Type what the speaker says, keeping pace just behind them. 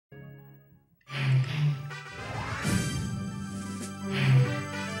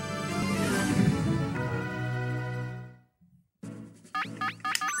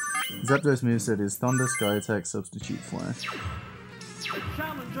Zapdos moveset is Thunder, Sky Attack, Substitute Flash. The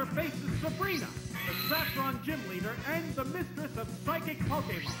challenger faces Sabrina, the Saffron gym leader and the mistress of psychic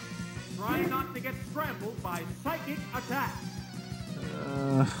Pokemon. Try not to get scrambled by psychic attacks.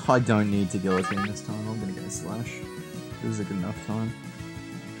 I don't need to guillotine this time. I'm gonna go Slash. This is a good enough time.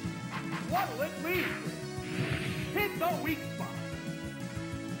 What'll it lead? Hit the weak spot.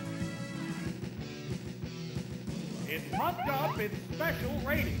 It's pumped up its special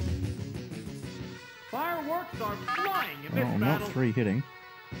rating. Fireworks are flying in this battle. Not 3 hitting.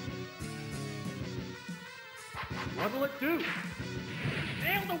 What'll it do?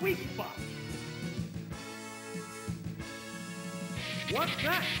 Nail the weak spot. What's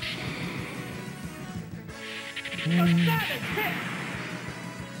that? A savage hit!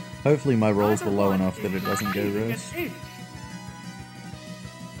 Hopefully my rolls were low enough that it doesn't go rest.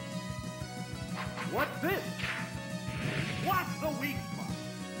 What's this? What's the weak spot?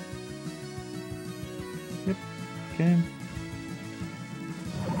 Yep, okay.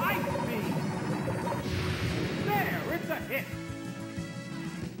 Ice beam! There, it's a hit!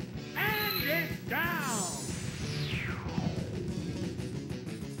 And it's down!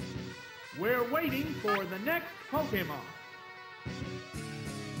 We're waiting for the next Pokemon.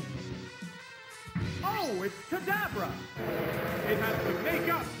 Oh, it's Kadabra! It has to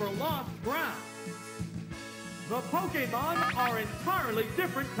make up for lost ground. The Pokemon are entirely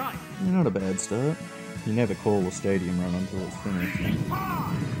different types. Not a bad start. You never call a stadium run until it's finished.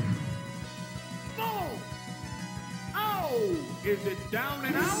 Boom! Oh! Is it down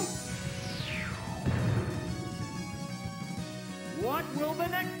and out? What will the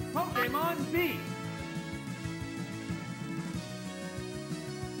next Pokemon be?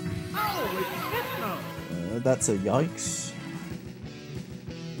 Oh, it's Hypno! That's a yikes.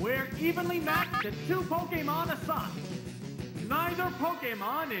 We're evenly matched at 2 Pokemon aside. Neither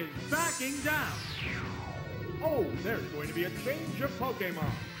Pokemon is backing down. Oh, there's going to be a change of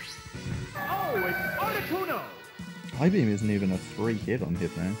Pokemon. Oh, it's Articuno! High Beam isn't even a 3 hit on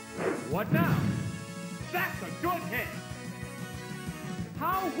Hypno. What now? That's a good hit!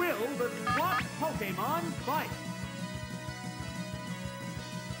 How will the swapped Pokemon fight?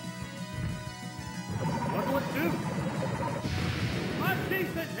 What will it do? A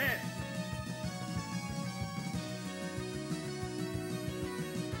decent hit!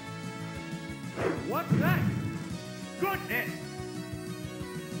 What's that? Good hit!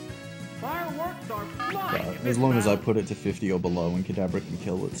 Fireworks are flying in this As long as I battle. put it to 50 or below and Kadabra can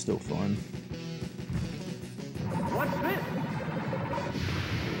kill, it's still fine. What's this?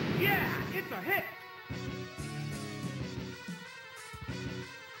 Yeah, it's a hit!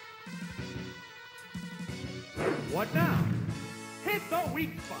 What now? Hit the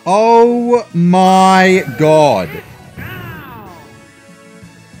weak spot! Oh my god! It's down!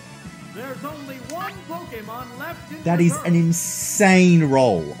 There's only one Pokemon left in That the is turret. an insane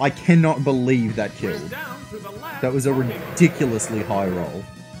roll. I cannot believe that We're killed. down to the last That was a Pokemon. ridiculously high roll.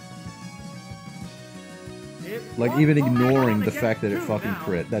 If Like, one even ignoring Pokemon the fact that it against fucking two now,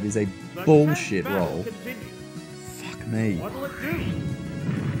 crit, that is a the bullshit battle roll. continues. Fuck me. What'll it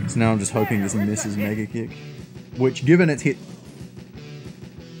do? So now I'm just hoping this misses Mega Kick. Which, given its hit...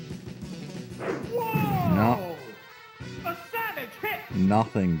 Whoa! No. A savage hit!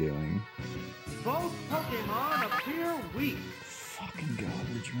 Nothing doing. Both Pokemon appear weak. Fucking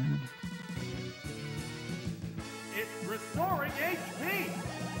garbage, man. It's restoring HP.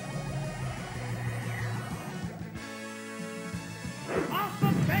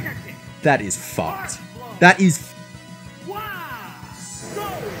 Awesome Mega Kick. That is fucked. That is... Wow!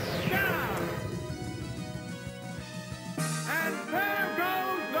 Going down. And there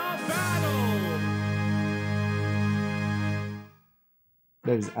goes the battle.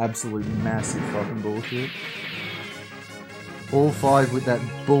 That is absolute massive fucking bullshit. All 5 with that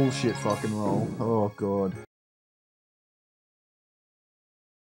bullshit fucking roll. Oh god.